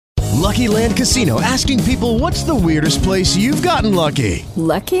Lucky Land Casino, asking people, what's the weirdest place you've gotten lucky?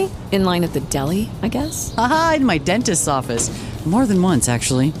 Lucky? In line at the deli, I guess? Aha, in my dentist's office. More than once,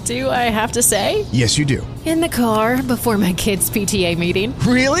 actually. Do I have to say? Yes, you do. In the car before my kids' PTA meeting.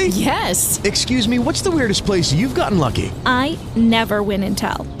 Really? Yes. Excuse me, what's the weirdest place you've gotten lucky? I never win and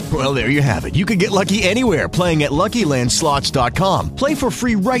tell. Well, there you have it. You can get lucky anywhere, playing at LuckyLandSlots.com. Play for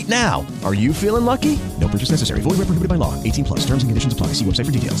free right now. Are you feeling lucky? No purchase necessary. Void where prohibited by law. 18 plus. Terms and conditions apply. See website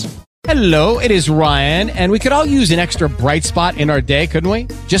for details. Hello, it is Ryan, and we could all use an extra bright spot in our day, couldn't we?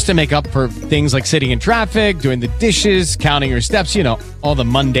 Just to make up for things like sitting in traffic, doing the dishes, counting your steps, you know, all the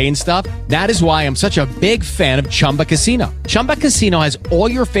mundane stuff. That is why I'm such a big fan of Chumba Casino. Chumba Casino has all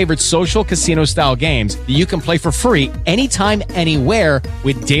your favorite social casino-style games that you can play for free anytime, anywhere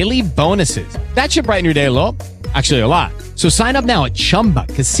with daily bonuses. That should brighten your day a little. Actually, a lot. So sign up now at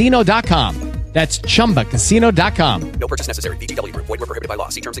ChumbaCasino.com. That's ChumbaCasino.com. No purchase necessary. VGW Group. Void where prohibited by law.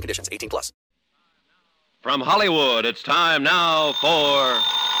 See terms and conditions. 18 plus. From Hollywood, it's time now for...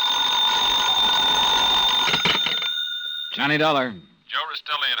 Johnny Dollar. Joe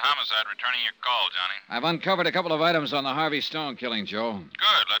Rastelli at Homicide, returning your call, Johnny. I've uncovered a couple of items on the Harvey Stone killing, Joe.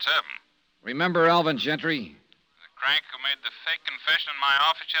 Good, let's have 'em. Remember Alvin Gentry? The crank who made the fake confession in my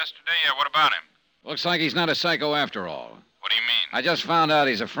office yesterday? Yeah, what about him? Looks like he's not a psycho after all. What do you mean? I just found out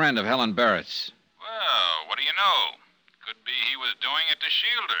he's a friend of Helen Barrett's. Well, what do you know? Could be he was doing it to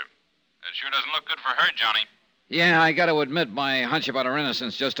shield her. That sure doesn't look good for her, Johnny. Yeah, I got to admit my hunch about her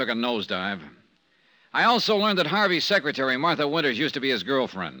innocence just took a nosedive. I also learned that Harvey's secretary, Martha Winters, used to be his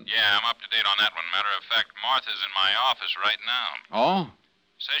girlfriend. Yeah, I'm up to date on that one. Matter of fact, Martha's in my office right now. Oh?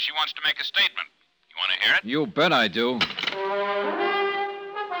 Says she wants to make a statement. You want to hear it? You bet I do.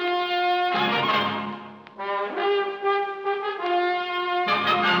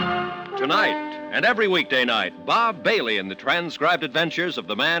 Tonight, and every weekday night, Bob Bailey in the transcribed adventures of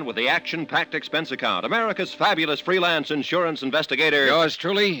the man with the action-packed expense account, America's fabulous freelance insurance investigator. Yours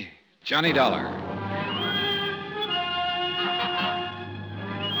truly, Johnny Dollar.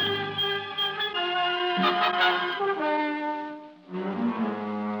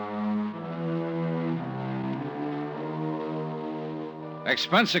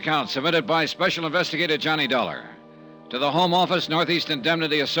 Expense account submitted by Special Investigator Johnny Dollar to the Home Office, Northeast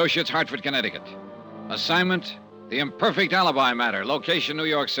Indemnity Associates, Hartford, Connecticut. Assignment, the Imperfect Alibi matter, location New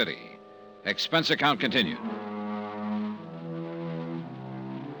York City. Expense account continued.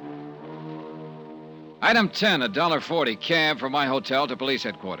 Item 10, $1.40 cab from my hotel to police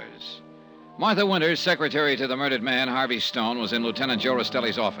headquarters. Martha Winters, secretary to the murdered man, Harvey Stone, was in Lieutenant Joe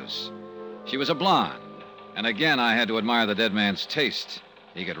Rastelli's office. She was a blonde, and again I had to admire the dead man's taste.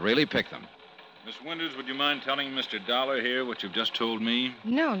 He could really pick them. Miss Winters, would you mind telling Mr. Dollar here what you've just told me?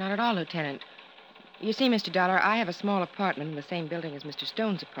 No, not at all, Lieutenant. You see, Mr. Dollar, I have a small apartment in the same building as Mr.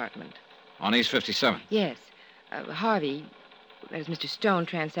 Stone's apartment. On East 57th? Yes. Harvey, that is Mr. Stone,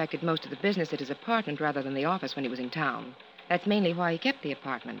 transacted most of the business at his apartment rather than the office when he was in town. That's mainly why he kept the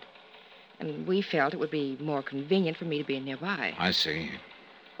apartment. And we felt it would be more convenient for me to be nearby. I see.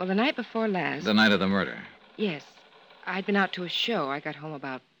 Well, the night before last... The night of the murder? Yes. I'd been out to a show. I got home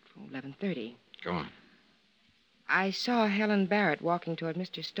about 11:30. Go on. I saw Helen Barrett walking toward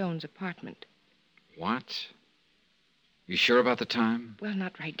Mr. Stone's apartment. What? You sure about the time? Well,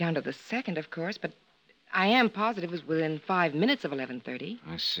 not right down to the second, of course, but I am positive it was within 5 minutes of 11:30.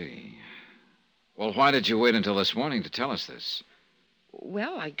 I see. Well, why did you wait until this morning to tell us this?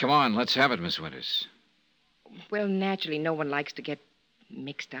 Well, Come on, let's have it, Miss Winters. Well, naturally, no one likes to get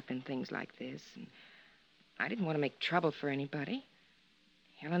mixed up in things like this. And I didn't want to make trouble for anybody.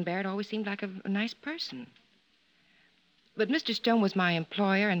 Helen Barrett always seemed like a nice person. But Mr. Stone was my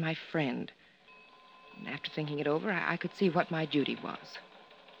employer and my friend. And after thinking it over, I could see what my duty was.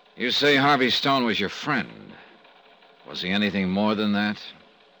 You say Harvey Stone was your friend. Was he anything more than that?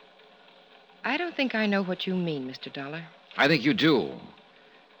 I don't think I know what you mean, Mr. Dollar. I think you do.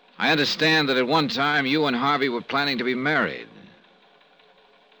 I understand that at one time you and Harvey were planning to be married.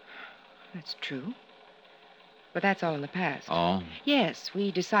 That's true. But that's all in the past. Oh? Yes,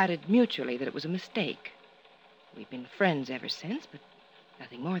 we decided mutually that it was a mistake. We've been friends ever since, but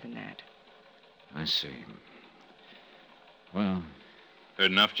nothing more than that. I see. Well...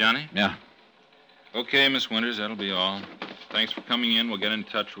 Heard enough, Johnny? Yeah. Okay, Miss Winters, that'll be all. Thanks for coming in. We'll get in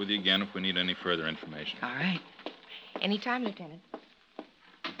touch with you again if we need any further information. All right. Anytime, Lieutenant.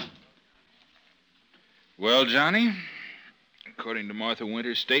 Well, Johnny, according to Martha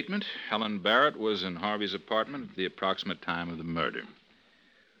Winters' statement, Helen Barrett was in Harvey's apartment at the approximate time of the murder.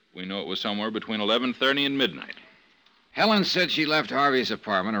 We know it was somewhere between 11:30 and midnight. Helen said she left Harvey's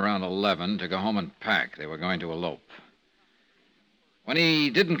apartment around 11 to go home and pack. They were going to elope. When he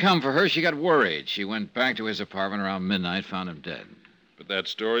didn't come for her, she got worried. She went back to his apartment around midnight, found him dead. But that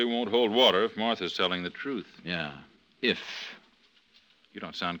story won't hold water if Martha's telling the truth. Yeah, if. You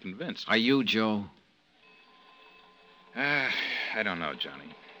don't sound convinced. Are you, Joe? I don't know,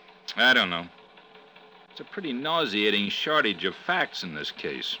 Johnny. I don't know. It's a pretty nauseating shortage of facts in this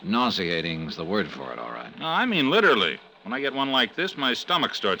case. Nauseating's the word for it, all right. No, I mean literally. When I get one like this, my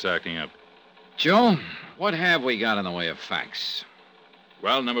stomach starts acting up. Joe, what have we got in the way of facts?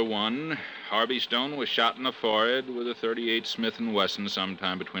 Well, number one, Harvey Stone was shot in the forehead with a .38 Smith & Wesson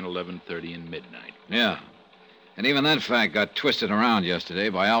sometime between 11:30 and midnight. Yeah. And even that fact got twisted around yesterday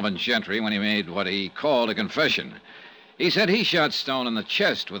by Alvin Gentry when he made what he called a confession. He said he shot Stone in the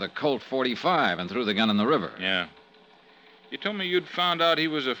chest with a Colt .45 and threw the gun in the river. Yeah. You told me you'd found out he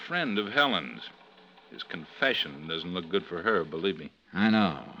was a friend of Helen's. His confession doesn't look good for her, believe me. I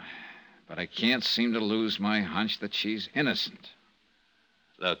know. But I can't seem to lose my hunch that she's innocent.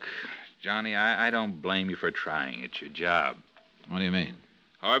 Look, Johnny, I don't blame you for trying. It's your job. What do you mean?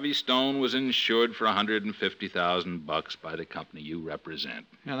 Harvey Stone was insured for $150,000 by the company you represent.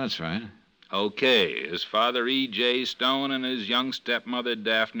 Yeah, that's right. Okay, his father, E.J. Stone, and his young stepmother,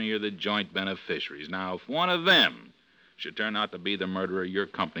 Daphne, are the joint beneficiaries. Now, if one of them should turn out to be the murderer, your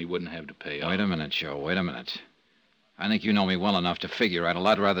company wouldn't have to pay up. Wait a minute, Joe. Wait a minute. I think you know me well enough to figure I'd a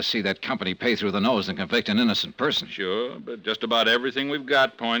lot rather see that company pay through the nose than convict an innocent person. Sure, but just about everything we've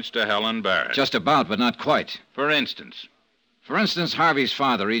got points to Helen Barrett. Just about, but not quite. For instance? For instance, Harvey's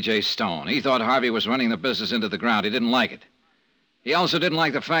father, E.J. Stone. He thought Harvey was running the business into the ground. He didn't like it. He also didn't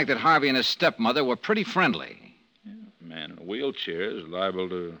like the fact that Harvey and his stepmother were pretty friendly. Yeah, a man in a wheelchair is liable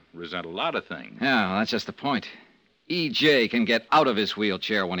to resent a lot of things. Yeah, well, that's just the point. E.J. can get out of his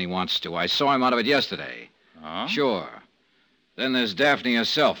wheelchair when he wants to. I saw him out of it yesterday. Huh? Sure. Then there's Daphne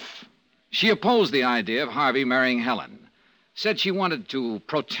herself. She opposed the idea of Harvey marrying Helen. Said she wanted to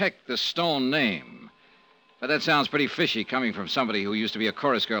protect the Stone name. But that sounds pretty fishy coming from somebody who used to be a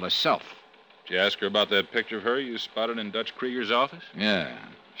chorus girl herself. Did you ask her about that picture of her you spotted in Dutch Krieger's office? Yeah.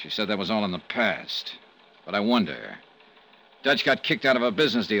 She said that was all in the past. But I wonder. Dutch got kicked out of a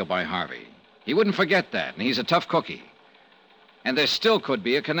business deal by Harvey. He wouldn't forget that, and he's a tough cookie. And there still could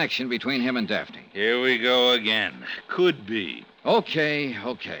be a connection between him and Daphne. Here we go again. Could be. Okay.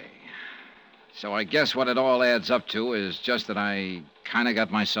 So I guess what it all adds up to is just that I kind of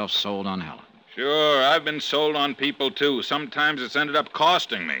got myself sold on Helen. Sure, I've been sold on people, too. Sometimes it's ended up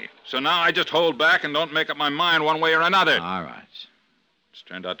costing me. So now I just hold back and don't make up my mind one way or another. All right. It's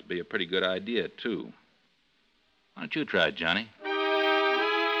turned out to be a pretty good idea, too. Why don't you try it, Johnny?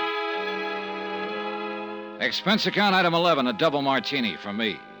 Expense account item 11, a double martini for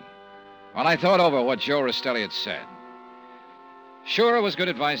me. Well, I thought over what Joe Rostelli had said. Sure, it was good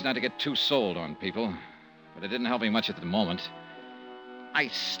advice not to get too sold on people, but it didn't help me much at the moment. I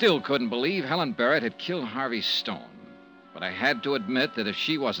still couldn't believe Helen Barrett had killed Harvey Stone. But I had to admit that if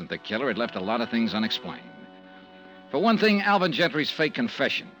she wasn't the killer, it left a lot of things unexplained. For one thing, Alvin Gentry's fake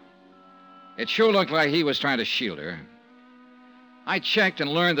confession. It sure looked like he was trying to shield her. I checked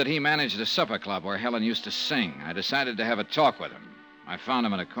and learned that he managed a supper club where Helen used to sing. I decided to have a talk with him. I found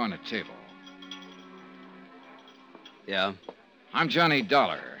him at a corner table. Yeah? I'm Johnny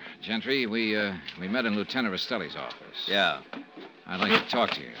Dollar. Gentry, we met in Lieutenant Rostelli's office. Yeah. I'd like to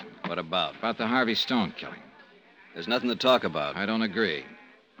talk to you. What about? About the Harvey Stone killing. There's nothing to talk about. I don't agree.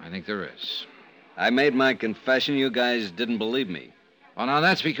 I think there is. I made my confession. You guys didn't believe me. Well, now,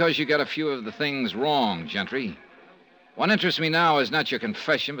 that's because you got a few of the things wrong, Gentry. What interests me now is not your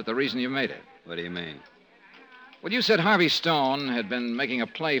confession, but the reason you made it. What do you mean? Well, you said Harvey Stone had been making a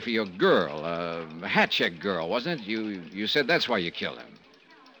play for your girl, a hat check girl, wasn't it? You said that's why you killed him.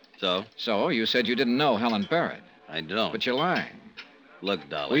 So? So, you said you didn't know Helen Barrett. I don't. But you're lying. Look,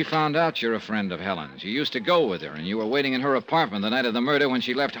 Dolly. We found out you're a friend of Helen's. You used to go with her, and you were waiting in her apartment the night of the murder when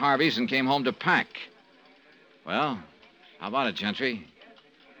she left Harvey's and came home to pack. Well, how about it, Gentry?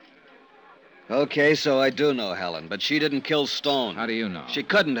 Okay, so I do know Helen, but she didn't kill Stone. How do you know? She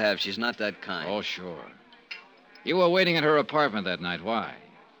couldn't have. She's not that kind. Oh, sure. You were waiting at her apartment that night. Why?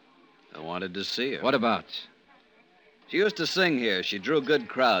 I wanted to see her. What about? She used to sing here. She drew good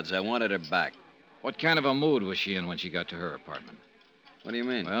crowds. I wanted her back. What kind of a mood was she in when she got to her apartment? What do you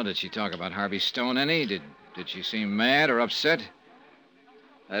mean? Well, did she talk about Harvey Stone any? Did she seem mad or upset?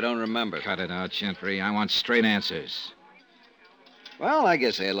 I don't remember. Cut it out, Gentry. I want straight answers. Well, I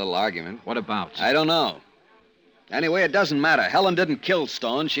guess they had a little argument. What about? I don't know. Anyway, it doesn't matter. Helen didn't kill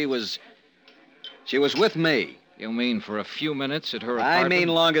Stone. She was with me. You mean for a few minutes at her apartment? I mean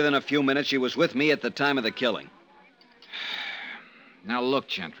longer than a few minutes. She was with me at the time of the killing. Now, look,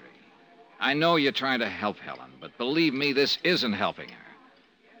 Gentry. I know you're trying to help Helen, but believe me, this isn't helping her.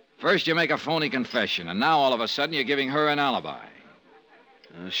 First, you make a phony confession, and now all of a sudden you're giving her an alibi.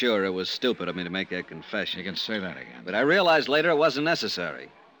 Sure, it was stupid of me to make that confession. You can say that again. But I realized later it wasn't necessary.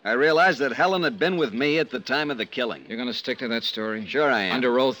 I realized that Helen had been with me at the time of the killing. You're going to stick to that story? Sure I am.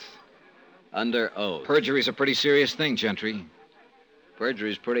 Under oath? Under oath. Perjury's a pretty serious thing, Gentry.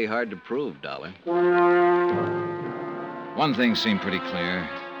 Perjury's pretty hard to prove, Dollar. One thing seemed pretty clear.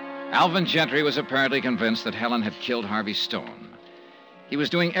 Alvin Gentry was apparently convinced that Helen had killed Harvey Stone. He was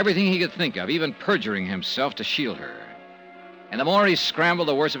doing everything he could think of, even perjuring himself to shield her. And the more he scrambled,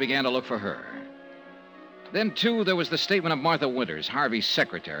 the worse it began to look for her. Then, too, there was the statement of Martha Winters, Harvey's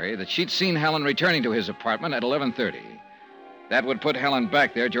secretary, that she'd seen Helen returning to his apartment at 11:30. That would put Helen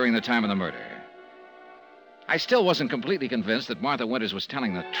back there during the time of the murder. I still wasn't completely convinced that Martha Winters was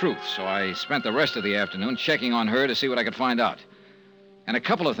telling the truth, so I spent the rest of the afternoon checking on her to see what I could find out. And a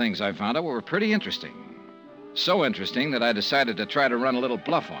couple of things I found out were pretty interesting. So interesting that I decided to try to run a little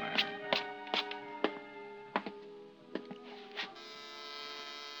bluff on her.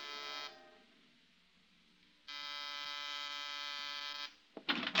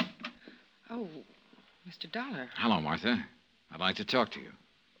 Oh, Mr. Dollar. Hello, Martha. I'd like to talk to you.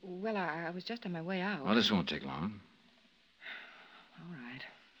 Well, I was just on my way out. Well, this won't take long. All right.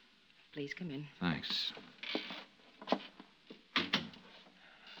 Please come in. Thanks.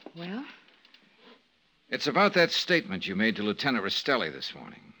 Well? It's about that statement you made to Lieutenant Rastelli this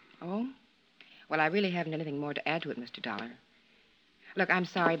morning. Oh? Well, I really haven't anything more to add to it, Mr. Dollar. Look, I'm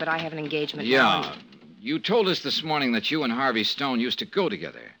sorry, but I have an engagement now. Yeah. You told us this morning that you and Harvey Stone used to go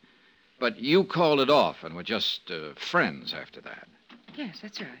together. But you called it off and were just friends after that. Yes,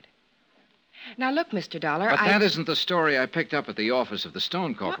 that's right. Now, look, Mr. Dollar, But that isn't the story I picked up at the office of the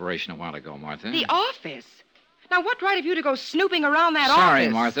Stone Corporation a while ago, Martha. The office? Now, what right have you to go snooping around that Sorry,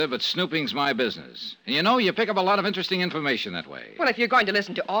 office? Martha, but snooping's my business. And you know, you pick up a lot of interesting information that way. Well, if you're going to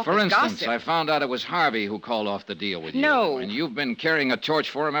listen to office For instance, gossip... I found out it was Harvey who called off the deal with you. No. And you've been carrying a torch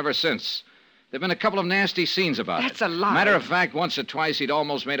for him ever since. There've been a couple of nasty scenes about it. That's a lie. Matter of fact, once or twice he'd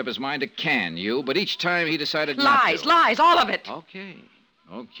almost made up his mind to can you, but each time he decided not to. Lies, all of it. Okay.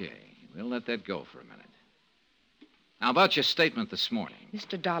 We'll let that go for a minute. Now, about your statement this morning.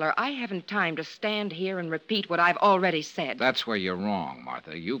 Mr. Dollar, I haven't time to stand here and repeat what I've already said. That's where you're wrong,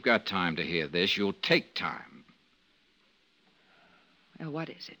 Martha. You've got time to hear this. You'll take time. Well, what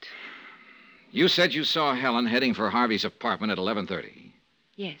is it? You said you saw Helen heading for Harvey's apartment at 11:30.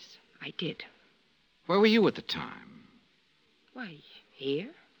 Yes, I did. Where were you at the time? Why, here?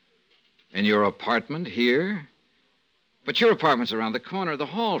 In your apartment here? But your apartment's around the corner of the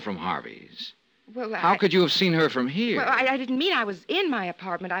hall from Harvey's. Well, How could you have seen her from here? Well, I didn't mean I was in my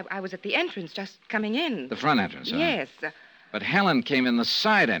apartment. I was at the entrance, just coming in. The front entrance, huh? Yes. But Helen came in the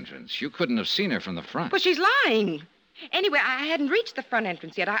side entrance. You couldn't have seen her from the front. Well, she's lying. Anyway, I hadn't reached the front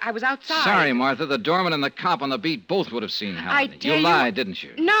entrance yet. I was outside. Sorry, Martha. The doorman and the cop on the beat both would have seen Helen. I tell You lied, didn't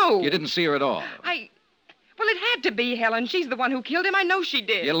you? No. You didn't see her at all. Well, it had to be Helen. She's the one who killed him. I know she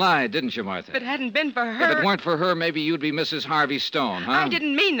did. You lied, didn't you, Martha? If it hadn't been for her... If it weren't for her, maybe you'd be Mrs. Harvey Stone, huh? I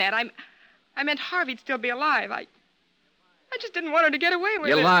didn't mean that. I meant Harvey'd still be alive. I just didn't want her to get away with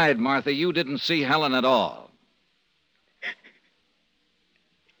it. You lied, Martha. You didn't see Helen at all.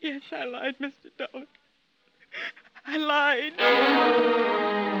 Yes, I lied, Mr. Dollar. I lied.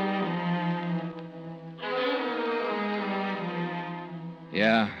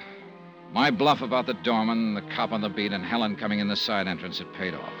 Yeah. My bluff about the doorman, the cop on the beat, and Helen coming in the side entrance had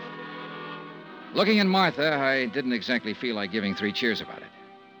paid off. Looking at Martha, I didn't exactly feel like giving 3 cheers about it.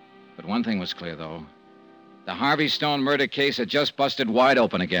 But one thing was clear, though. The Harvey Stone murder case had just busted wide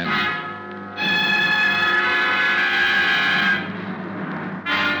open again.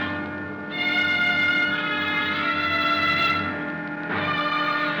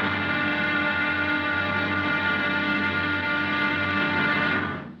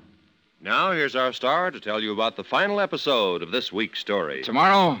 Now, here's our star to tell you about the final episode of this week's story.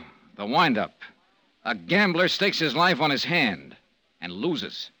 Tomorrow, the wind-up. A gambler stakes his life on his hand and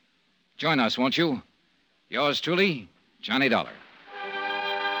loses. Join us, won't you? Yours truly, Johnny Dollar.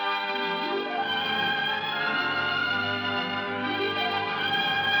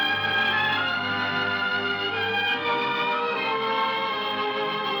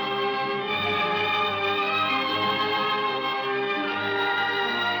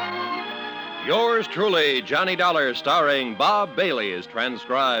 Yours truly, Johnny Dollar, starring Bob Bailey, is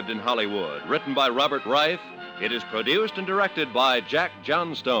transcribed in Hollywood. Written by Robert Reif, it is produced and directed by Jack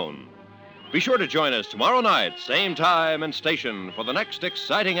Johnstone. Be sure to join us tomorrow night, same time and station, for the next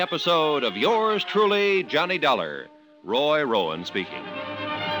exciting episode of Yours truly, Johnny Dollar. Roy Rowan speaking.